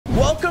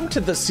welcome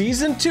to the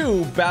Season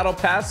 2 Battle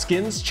Pass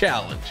Skins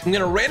Challenge. I'm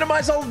gonna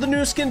randomize all of the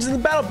new skins in the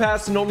Battle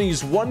Pass and only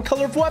use one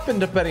color of weapon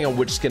depending on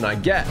which skin I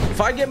get. If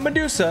I get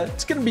Medusa,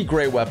 it's gonna be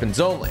gray weapons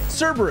only.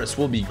 Cerberus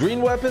will be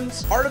green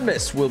weapons,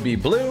 Artemis will be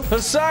blue,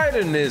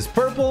 Poseidon is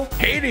purple,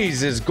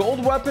 Hades is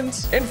gold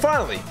weapons, and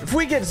finally, if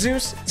we get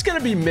Zeus, it's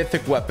gonna be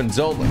mythic weapons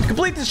only. To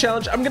complete this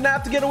challenge, I'm gonna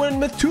have to get a win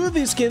with 2 of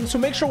these skins, so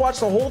make sure to watch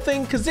the whole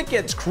thing because it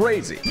gets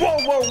crazy. Whoa,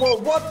 whoa, whoa,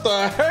 what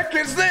the heck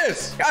is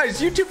this? Guys,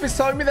 YouTube is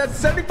telling me that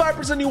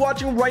 75% of you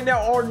watching right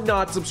now are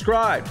not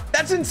subscribed.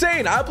 That's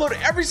insane. I upload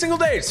every single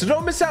day, so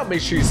don't miss out.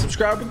 Make sure you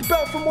subscribe with the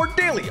bell for more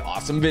daily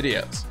awesome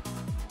videos.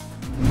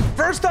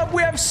 First up,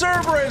 we have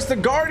Cerberus, the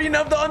guardian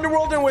of the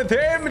underworld, and with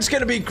him, it's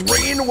gonna be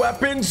green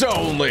weapons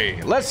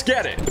only. Let's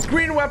get it. With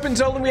green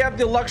weapons only, we have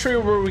the luxury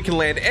where we can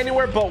land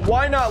anywhere, but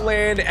why not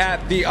land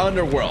at the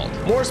underworld?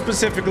 More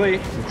specifically,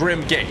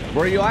 Grim Gate,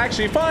 where you'll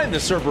actually find the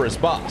Cerberus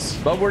boss.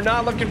 But we're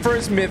not looking for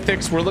his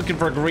mythics, we're looking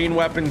for green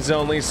weapons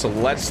only, so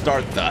let's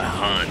start the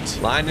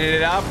hunt. Lining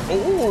it up.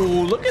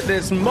 Ooh, look at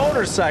this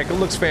motorcycle,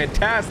 looks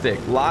fantastic.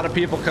 A lot of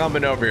people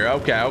coming over here.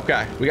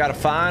 Okay. We gotta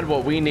find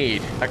what we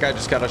need. That guy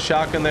just got a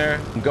shotgun there.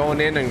 I'm going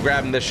in and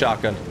grabbing this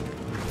shotgun.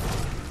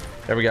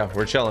 There we go.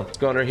 We're chilling. Let's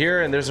go under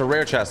here, and there's a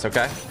rare chest.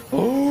 Okay.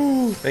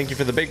 Oh, thank you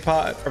for the big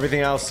pot.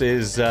 Everything else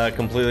is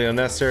completely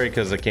unnecessary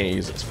because I can't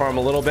use it. Let's farm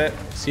a little bit.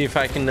 See if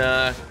I can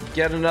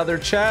get another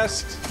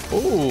chest.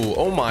 Ooh,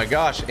 oh my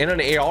gosh, and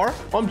an AR.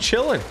 I'm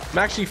chilling. I'm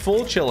actually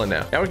full chilling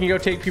now. Now we can go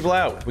take people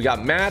out. We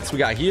got mats, we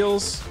got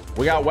heals,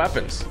 we got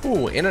weapons.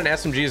 Ooh, and an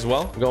SMG as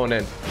well. I'm going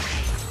in.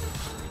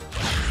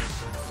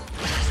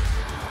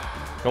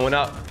 Going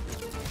up.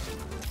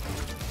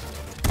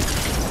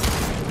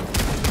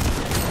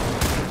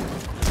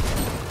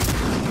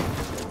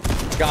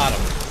 Got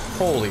him.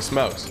 Holy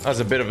smokes. That was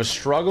a bit of a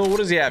struggle. What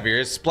does he have here?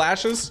 His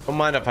splashes? Don't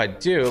mind if I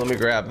do. Let me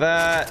grab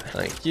that.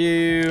 Thank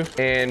you.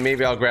 And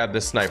maybe I'll grab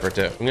this sniper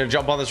too. I'm gonna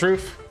jump on this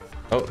roof.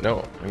 Oh,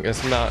 no. I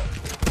guess not.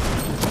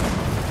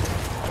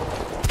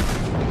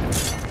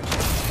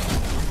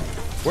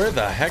 Where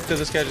the heck did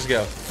this guy just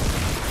go?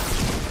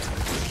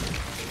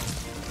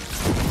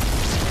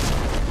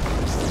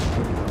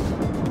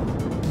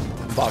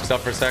 Boxed up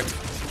for a sec.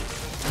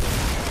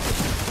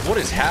 What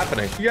is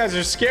happening? You guys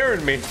are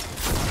scaring me.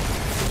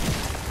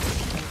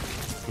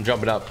 I'm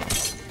jumping up.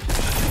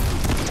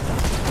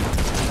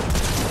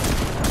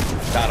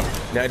 Got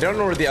him. Now I don't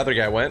know where the other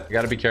guy went. I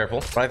gotta be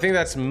careful. But I think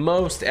that's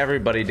most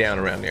everybody down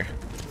around here.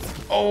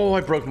 Oh,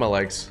 I broke my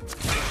legs.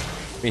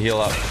 Let me heal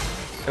up.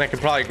 And I could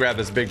probably grab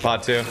this big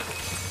pot too.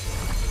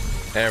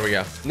 There we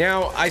go.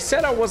 Now, I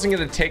said I wasn't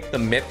going to take the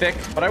mythic,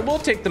 but I will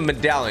take the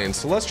medallion.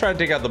 So let's try to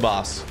take out the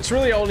boss. It's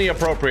really only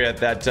appropriate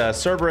that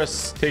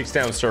Cerberus takes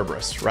down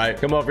Cerberus, right?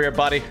 Come over here,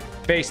 buddy.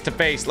 Face to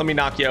face. Let me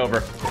knock you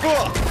over.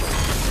 Ugh.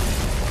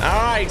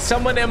 All right,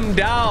 some of them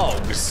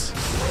dogs.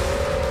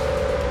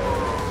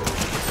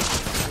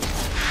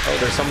 Oh,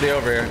 there's somebody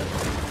over here.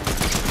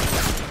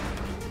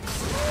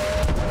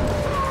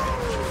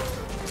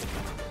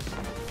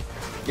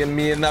 Get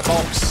me in that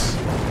box.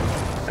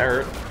 That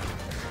hurt.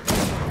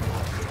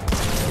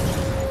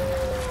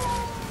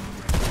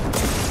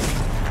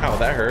 Ow,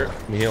 that hurt.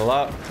 Let me heal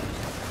up.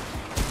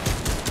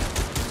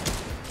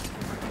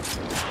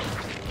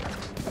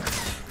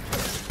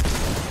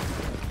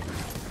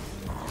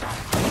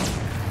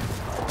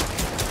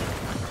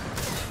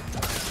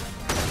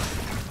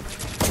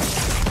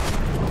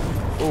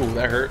 Ooh,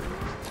 that hurt.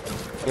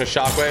 I'm gonna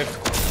shockwave.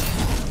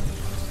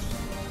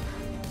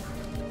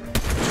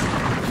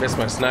 Missed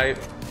my snipe.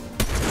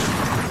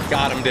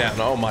 Got him down.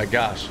 Oh my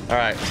gosh. All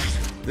right.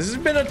 This has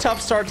been a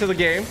tough start to the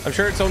game. I'm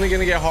sure it's only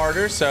going to get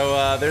harder,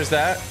 so there's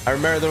that. I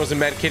remember there was a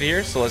med kit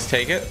here, so let's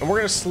take it. And we're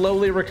going to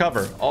slowly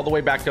recover all the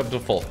way back up to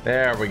full.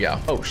 There we go.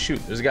 Oh, shoot.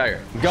 There's a guy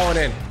here. I'm going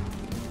in.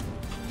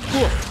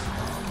 Whew.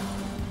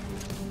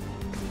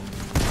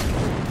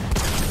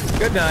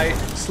 Good night.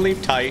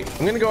 Sleep tight.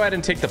 I'm going to go ahead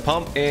and take the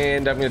pump,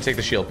 and I'm going to take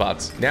the shield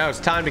pots. Now it's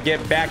time to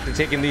get back to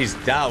taking these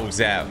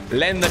dogs out.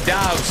 Letting the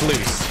dogs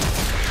loose.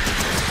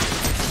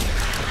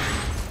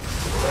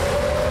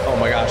 Oh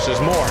my gosh,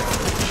 there's more.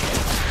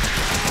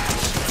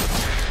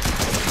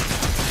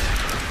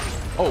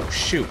 Oh,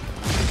 shoot.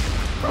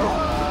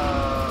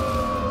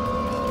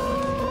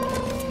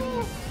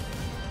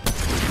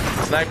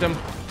 Sniped him.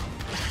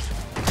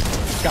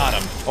 Got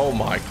him. Oh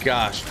my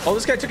gosh. Oh,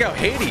 this guy took out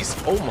Hades.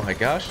 Oh my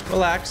gosh.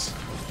 Relax.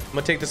 I'm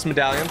gonna take this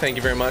medallion. Thank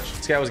you very much.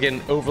 This guy was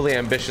getting overly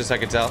ambitious, I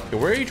could tell. Okay,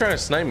 where are you trying to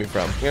snipe me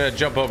from? I'm gonna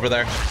jump over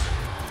there.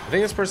 I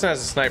think this person has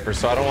a sniper,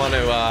 so I don't want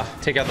to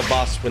take out the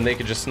boss when they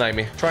could just snipe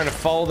me. Trying to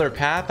follow their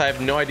path. I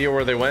have no idea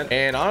where they went.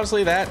 And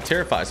honestly, that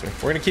terrifies me.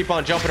 We're going to keep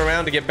on jumping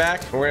around to get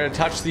back. And we're going to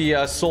touch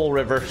the Soul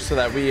River so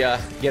that we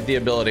get the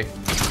ability.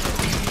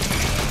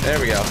 There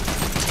we go.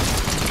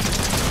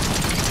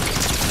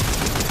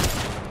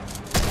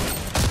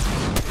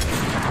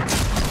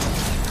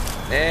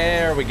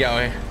 There we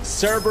go.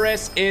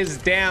 Cerberus is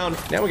down.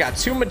 Now we got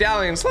 2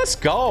 medallions. Let's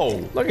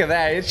go. Look at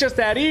that. It's just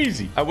that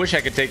easy. I wish I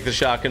could take the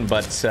shotgun,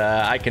 but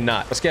I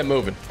cannot. Let's get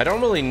moving. I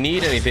don't really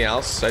need anything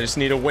else. I just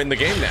need to win the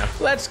game now.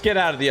 Let's get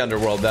out of the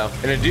underworld, though.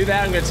 And to do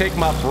that, I'm going to take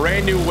my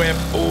brand new whip.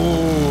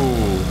 Ooh.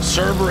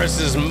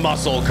 Cerberus's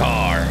muscle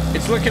car.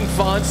 It's looking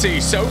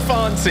fancy. So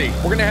fancy.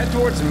 We're going to head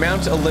towards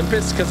Mount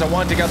Olympus because I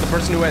want to take out the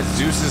person who has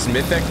Zeus's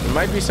mythic. There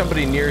might be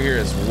somebody near here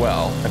as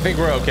well. I think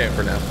we're okay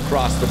for now.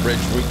 Cross the bridge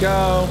we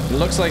go. It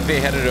looks like they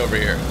headed over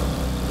here.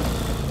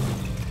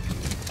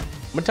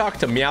 I'm gonna talk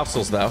to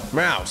Meowscles though.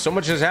 Meow, so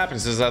much has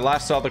happened since I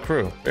last saw the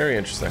crew. Very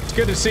interesting. It's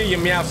good to see you,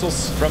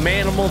 Meowscles. From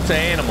animal to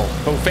animal.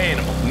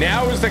 Profanimal.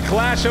 Now is the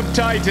clash of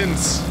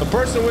titans. The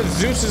person with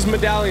Zeus's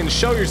medallion,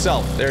 show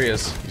yourself. There he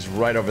is. He's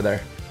right over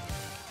there.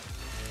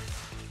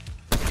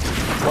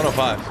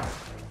 105.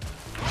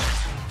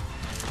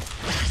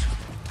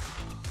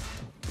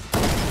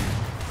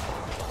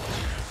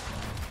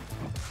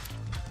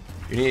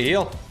 You need a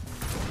heal.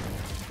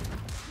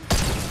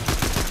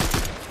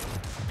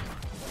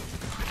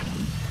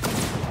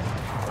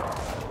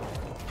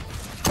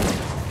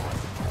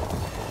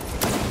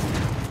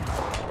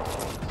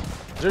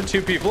 Is there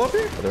 2 people up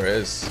here? Oh, there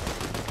is.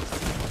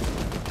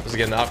 This is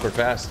getting awkward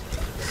fast.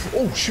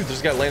 Oh, shoot. There's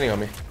a guy landing on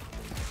me.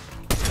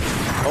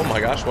 Oh, my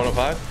gosh.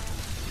 105.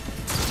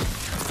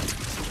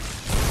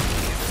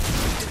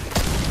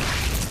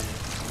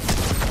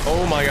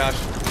 Oh, my gosh.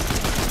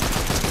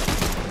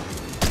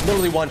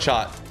 Literally 1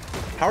 shot.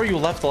 How are you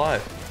left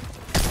alive?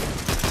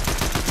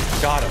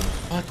 Got him.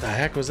 What the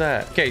heck was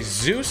that? Okay,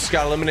 Zeus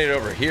got eliminated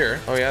over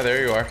here. Oh, yeah.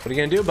 There you are. What are you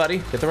going to do, buddy?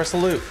 Get the rest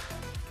of the loot.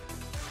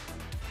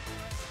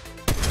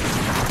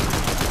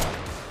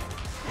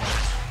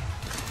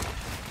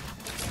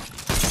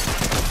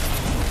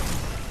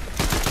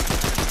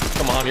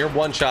 You're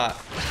 1 shot.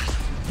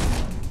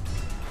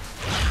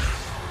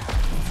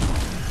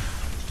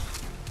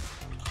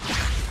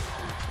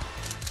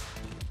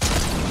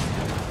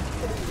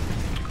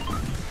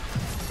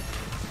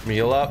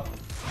 Heal up.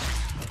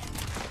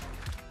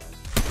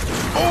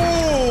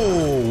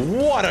 Oh,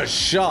 what a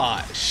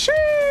shot.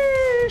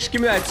 Sheesh.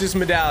 Give me that Zeus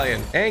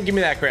medallion and give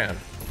me that crown.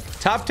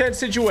 Top 10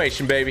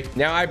 situation, baby.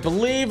 Now, I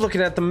believe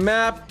looking at the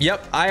map.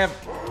 Yep, I have.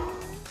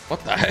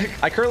 What the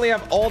heck? I currently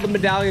have all the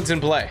medallions in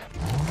play,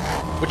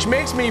 which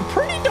makes me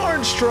pretty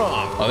darn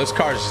strong. Oh, this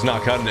car's just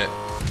not cutting it.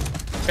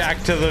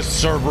 Back to the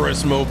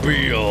Cerberus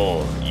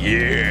mobile.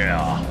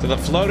 Yeah. To the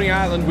floating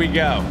island we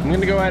go. I'm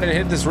going to go ahead and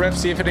hit this rift,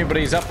 see if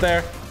anybody's up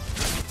there.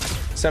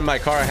 Send my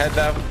car ahead,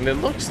 though. And it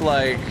looks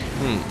like...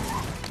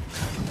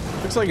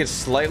 Looks like it's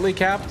slightly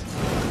capped.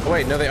 Oh,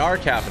 wait. No, they are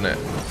capping it.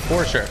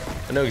 For sure.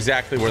 I know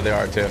exactly where they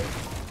are, too.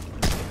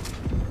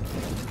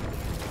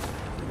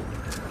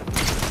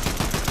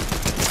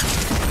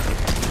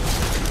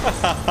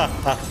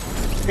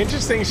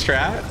 Interesting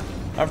strat.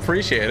 I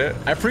appreciate it.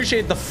 I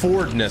appreciate the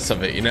forwardness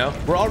of it, you know?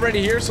 We're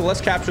already here, so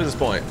let's capture this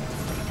point.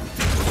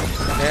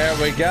 There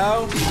we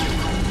go.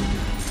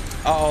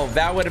 Oh,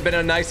 that would have been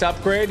a nice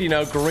upgrade, you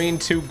know, green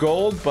to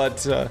gold,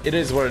 but it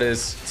is what it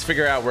is. Let's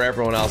figure out where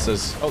everyone else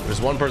is. Oh, there's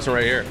 1 person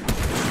right here.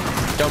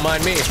 Don't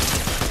mind me.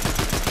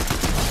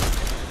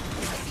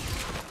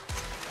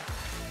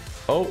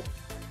 Oh.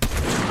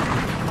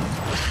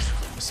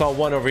 Saw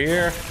 1 over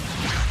here.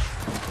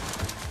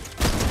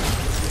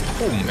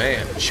 Oh,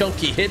 man.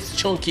 Chunky hits,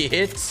 chunky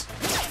hits.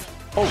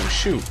 Oh,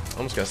 shoot.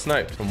 Almost got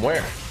sniped. From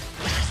where?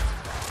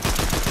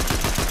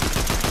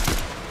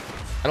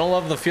 I don't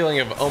love the feeling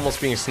of almost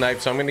being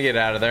sniped, so I'm going to get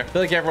out of there. I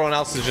feel like everyone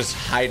else is just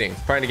hiding,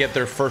 trying to get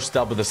their first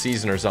dub of the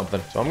season or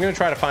something. So I'm going to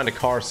try to find a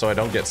car so I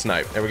don't get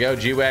sniped. There we go.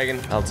 G-Wagon.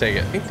 I'll take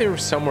it. I think they were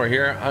somewhere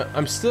here.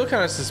 I'm still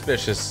kind of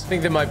suspicious. I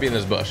think they might be in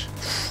this bush.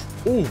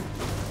 Ooh.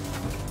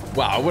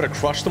 Wow, I would have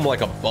crushed them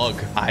like a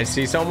bug. I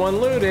see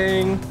someone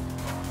looting.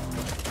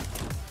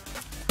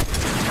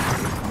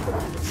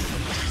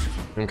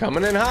 I'm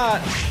coming in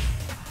hot.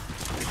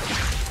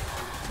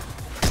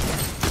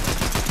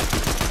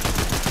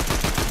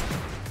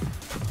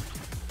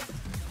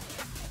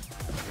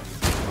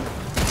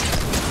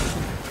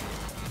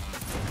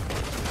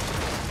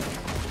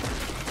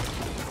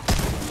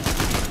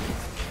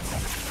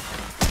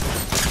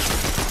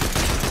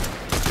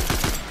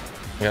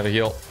 I gotta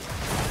heal.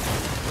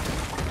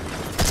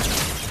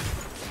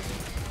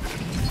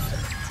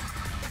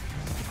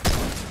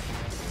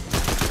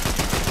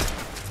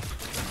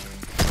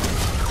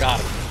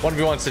 Got him.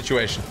 1v1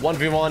 situation.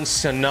 1v1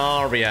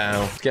 scenario.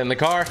 Let's get in the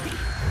car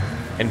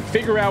and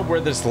figure out where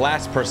this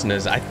last person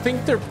is. I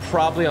think they're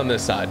probably on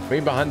this side.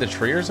 Maybe behind the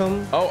tree or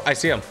something. Oh, I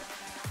see him.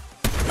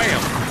 Bam.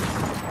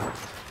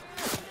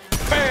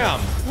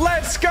 Bam.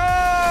 Let's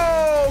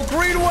go.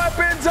 Green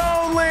weapons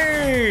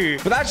only.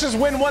 But that's just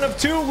win 1 of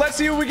 2. Let's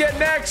see who we get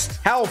next.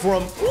 Howl for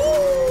him.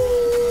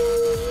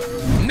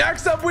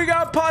 Next up, we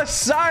got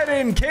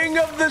Poseidon, King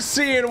of the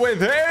Sea, and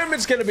with him,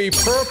 it's gonna be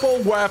purple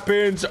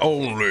weapons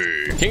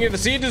only. King of the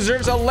Sea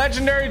deserves a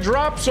legendary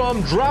drop, so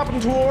I'm dropping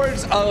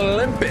towards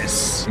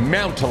Olympus.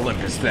 Mount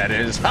Olympus, that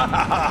is.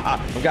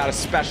 I've got a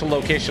special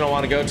location I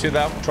want to go to,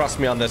 though. Trust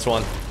me on this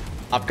one.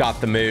 I've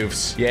got the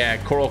moves. Yeah,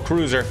 Coral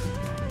Cruiser.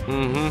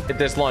 Hit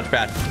this launch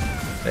pad.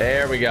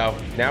 There we go.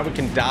 Now we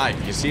can dive.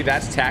 You see,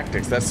 that's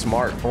tactics. That's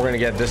smart. We're gonna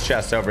get this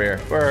chest over here.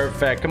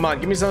 Perfect. Come on,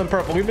 give me something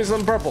purple. Give me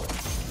something purple.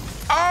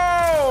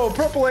 Oh,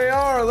 purple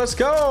AR. Let's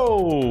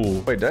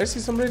go. Wait, did I see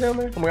somebody down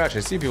there? Oh my gosh, I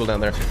see people down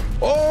there.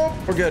 Oh,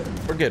 we're good.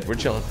 We're good. We're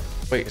chilling.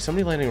 Wait, is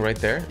somebody landing right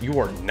there? You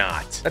are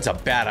not. That's a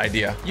bad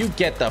idea. You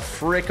get the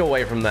frick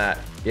away from that.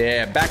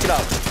 Yeah, back it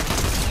up.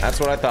 That's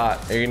what I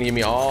thought. You're gonna give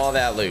me all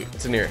that loot.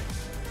 What's in here?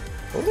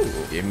 Ooh,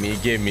 give me.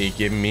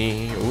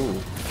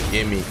 Ooh,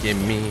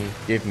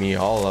 give me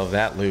all of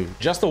that loot.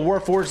 Just a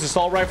Warforged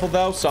assault rifle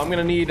though, so I'm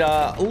gonna need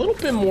a little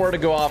bit more to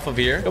go off of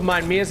here. Don't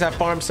mind me as I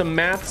farm some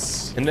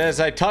mats and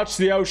as I touch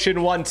the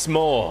ocean once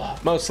more,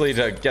 mostly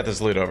to get this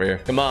loot over here.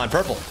 Come on,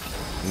 purple.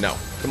 No.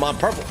 Come on,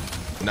 purple.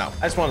 No.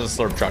 I just wanted a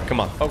slurp truck. Come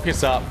on,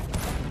 focus up.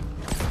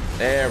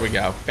 There we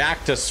go.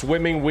 Back to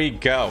swimming we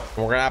go.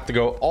 We're gonna have to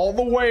go all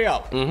the way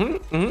up.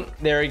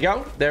 There we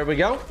go. There we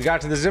go. We got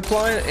to the zip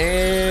line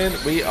and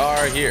we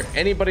are here.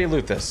 Anybody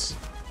loot this?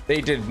 They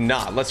did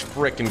not. Let's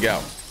frickin'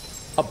 go.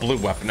 A blue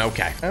weapon.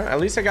 Okay. At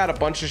least I got a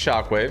bunch of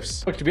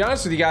shockwaves. Look, to be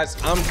honest with you guys,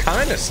 I'm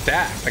kind of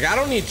stacked. Like, I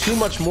don't need too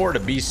much more to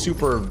be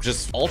super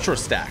just ultra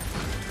stacked.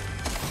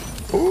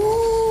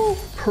 Ooh,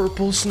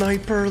 purple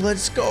sniper.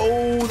 Let's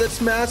go.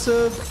 That's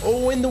massive.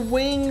 Oh, and the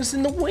wings.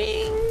 And the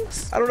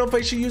wings. I don't know if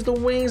I should use the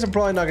wings. I'm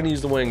probably not going to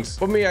use the wings.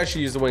 But maybe I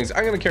should use the wings.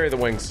 I'm going to carry the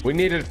wings. We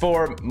need it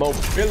for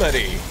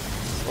mobility.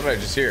 What did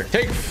I just hear?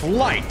 Take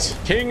flight.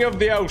 King of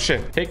the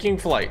ocean. Taking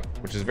flight,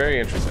 which is very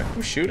interesting.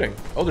 Who's shooting?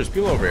 Oh, there's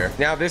people over here.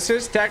 Now, this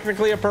is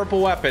technically a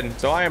purple weapon,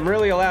 so I am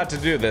really allowed to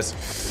do this.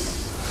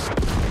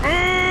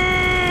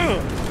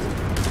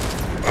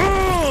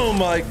 Oh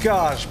my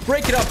gosh.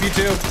 Break it up, you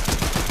two.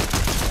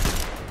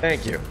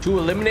 Thank you. 2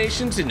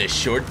 eliminations in a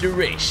short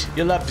duration.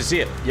 You love to see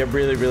it. You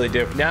really, really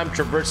do. Now I'm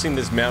traversing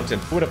this mountain.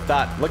 Who would have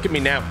thought? Look at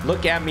me now.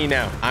 Look at me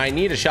now. I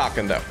need a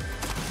shotgun, though.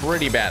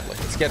 Pretty badly.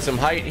 Let's get some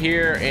height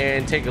here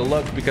and take a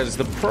look because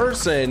the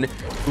person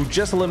who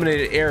just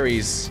eliminated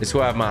Ares is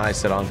who I have my eyes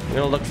set on. I'm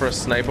gonna look for a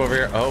snipe over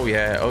here. Oh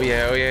yeah, oh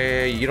yeah, oh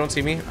yeah, yeah. You don't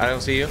see me? I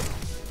don't see you.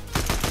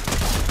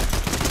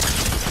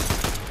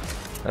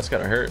 That's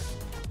gotta hurt.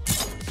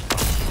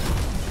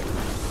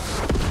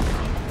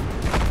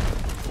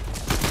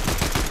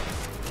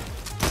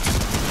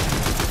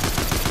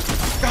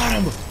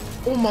 Got him.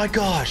 Oh my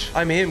gosh.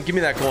 I'm him. Give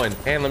me that coin.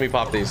 And let me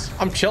pop these.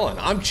 I'm chilling.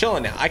 I'm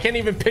chilling now. I can't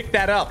even pick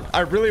that up.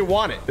 I really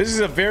want it. This is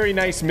a very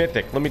nice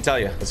mythic. Let me tell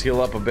you. Let's heal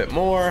up a bit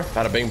more.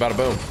 Bada bing, bada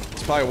boom.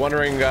 It's probably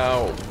wondering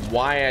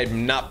why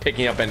I'm not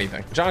picking up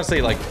anything. Which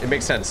honestly, like, it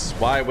makes sense.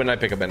 Why wouldn't I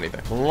pick up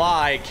anything?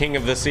 Fly, king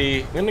of the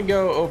sea. I'm gonna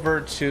go over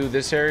to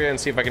this area and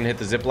see if I can hit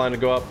the zip line to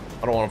go up.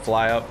 I don't want to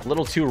fly up. A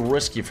little too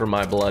risky for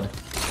my blood.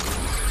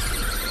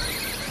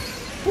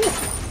 Whew.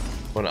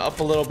 Going up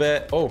a little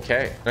bit.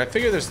 Okay. And I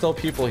figure there's still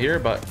people here,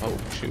 but oh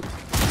shoot.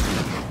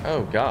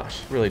 Oh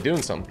gosh, really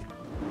doing something.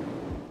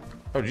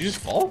 Oh, did you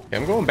just fall? Okay,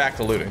 I'm going back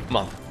to looting. Come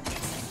on.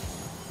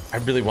 I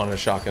really wanted a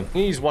shotgun. I'm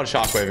gonna use 1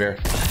 shockwave here.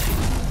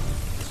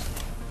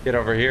 Get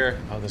over here.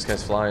 Oh, this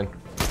guy's flying.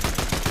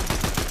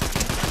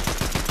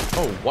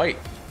 Oh, white.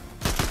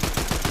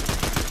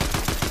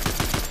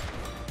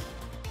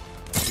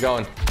 Where you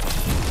going?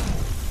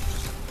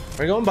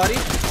 Where you going, buddy?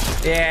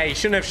 Yeah, you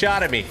shouldn't have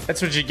shot at me.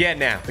 That's what you get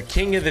now. The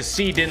king of the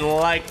sea didn't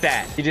like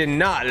that. He did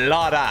not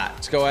like that.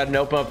 Let's go ahead and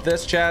open up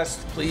this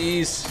chest,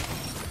 please.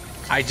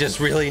 I just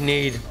really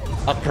need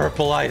a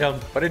purple item,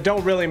 but it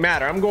don't really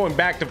matter. I'm going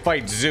back to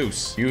fight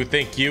Zeus. You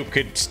think you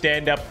could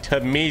stand up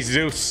to me,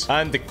 Zeus?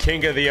 I'm the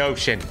king of the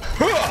ocean.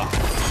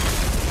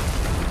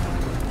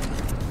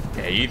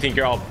 Yeah, you think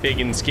you're all big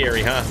and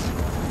scary, huh?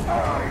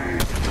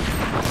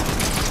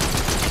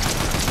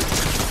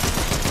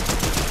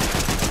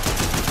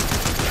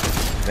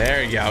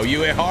 There you go.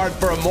 You hit hard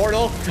for a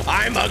mortal.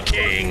 I'm a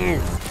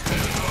king.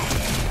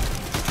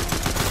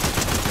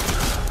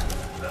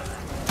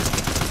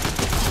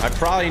 I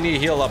probably need to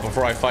heal up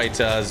before I fight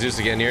Zeus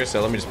again here,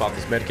 so let me just pop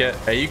this med kit.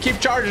 Hey, you keep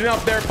charging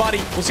up there, buddy.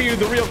 We'll see who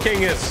the real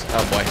king is.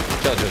 Oh boy,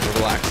 just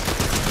relax.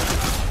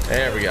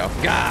 There we go.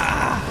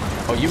 Gah!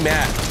 Oh, you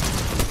mad?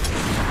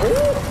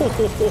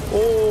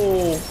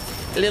 Oh,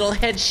 little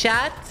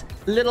headshot.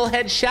 Little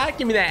headshot.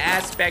 Give me that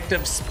aspect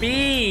of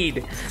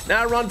speed.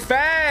 Now run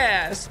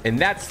fast. And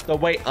that's the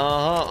way.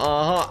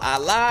 I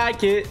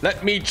like it.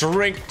 Let me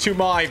drink to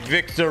my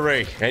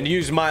victory and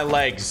use my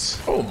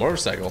legs. Oh,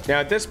 motorcycle. Now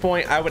at this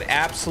point, I would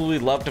absolutely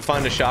love to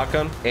find a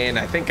shotgun, and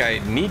I think I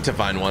need to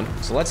find one.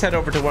 So let's head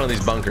over to one of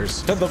these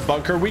bunkers. To the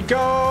bunker we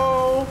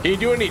go. Can you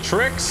do any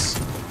tricks?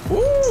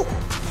 Woo!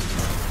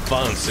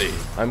 Fancy.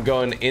 I'm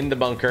going in the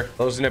bunker,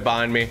 closing it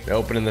behind me,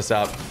 opening this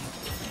up.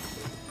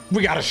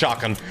 We got a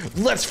shotgun.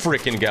 Let's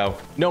freaking go.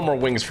 No more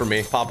wings for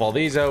me. Pop all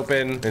these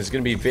open. It's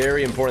going to be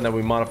very important that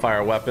we modify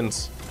our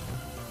weapons.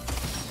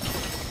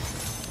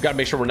 Gotta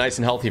make sure we're nice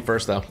and healthy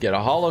first, though. Get a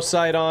hollow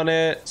sight on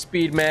it.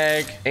 Speed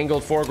mag.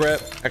 Angled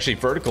foregrip. Actually,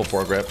 vertical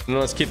foregrip. And then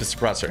let's keep the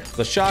suppressor.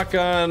 The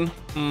shotgun.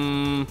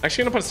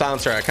 Actually gonna put a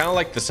silencer. I kind of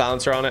like the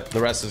silencer on it.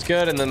 The rest is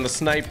good. And then the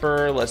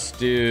sniper. Let's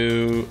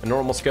do a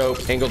normal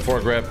scope. Angled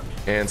foregrip.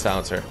 And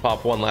silencer.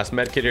 Pop one last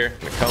medkit here.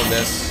 Gonna cone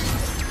this.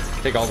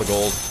 Take all the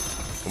gold.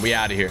 And we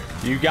out of here.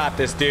 You got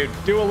this, dude.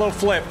 Do a little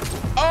flip.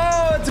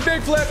 Oh, that's a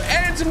big flip.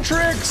 And some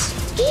tricks.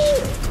 Woo!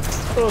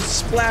 A little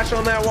splash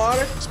on that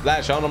water.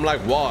 Splash on them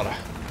like water.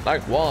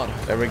 Like water.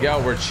 There we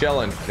go. We're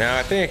chilling. Now,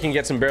 I think I can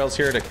get some barrels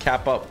here to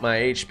cap up my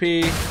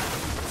HP.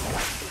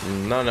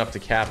 Not enough to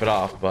cap it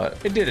off, but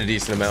it did a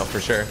decent amount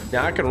for sure.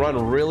 Now, I can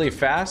run really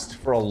fast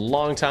for a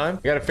long time.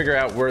 I got to figure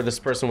out where this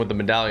person with the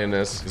medallion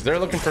is, because they're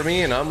looking for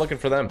me and I'm looking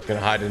for them. I'm gonna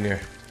hide in here.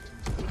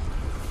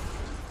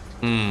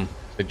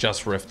 It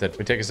just rifted.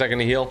 We take a second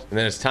to heal, and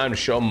then it's time to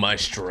show my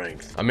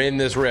strength. I'm in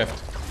this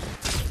rift.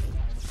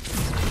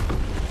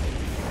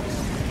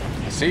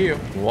 I see you.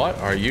 What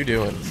are you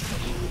doing?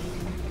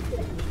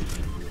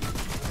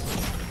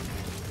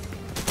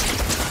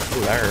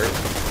 Ooh, that hurt.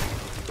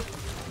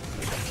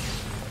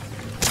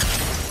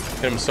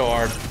 Hit him so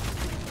hard.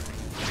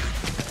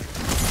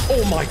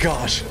 Oh my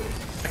gosh.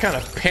 I kind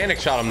of panic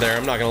shot him there.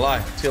 I'm not gonna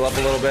lie. Heal up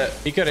a little bit.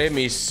 He could have hit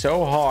me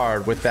so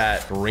hard with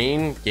that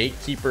green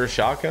gatekeeper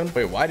shotgun.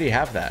 Wait, why do you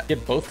have that?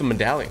 Get both the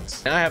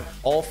medallions. Now I have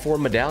all 4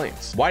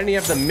 medallions. Why didn't he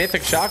have the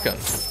mythic shotgun?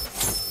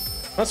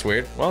 That's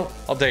weird. Well,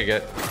 I'll take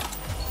it.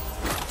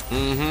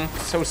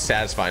 So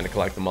satisfying to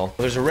collect them all.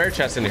 There's a rare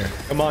chest in here.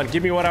 Come on,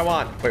 give me what I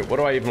want. Wait, what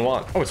do I even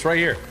want? Oh, it's right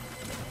here.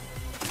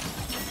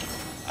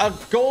 A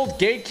gold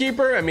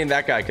gatekeeper? I mean,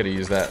 that guy could have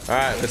used that. All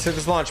right, let's hit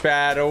this launch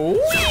pad.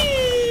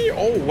 Whee!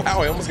 Oh,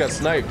 wow, I almost got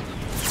sniped.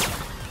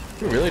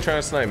 You're really trying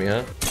to snipe me,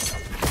 huh?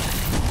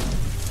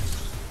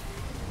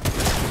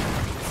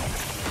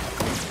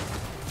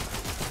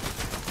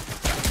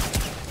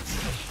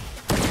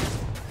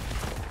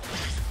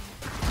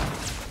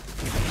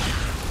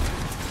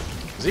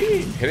 Is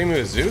he hitting me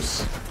with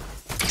Zeus?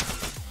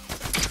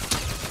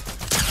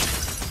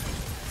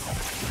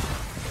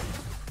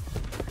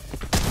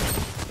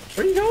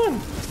 Where are you going?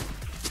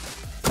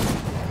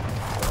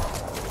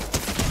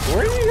 Where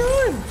are you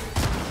going?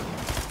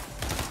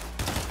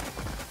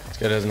 This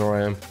guy doesn't know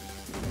where I am.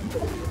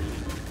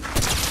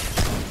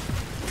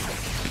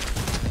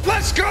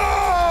 Let's go!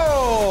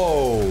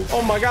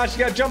 Oh my gosh,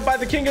 you got jumped by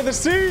the king of the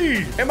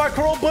sea and my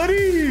coral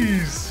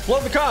buddies.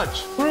 Love the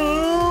conch.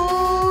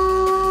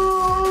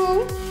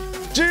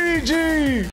 GG.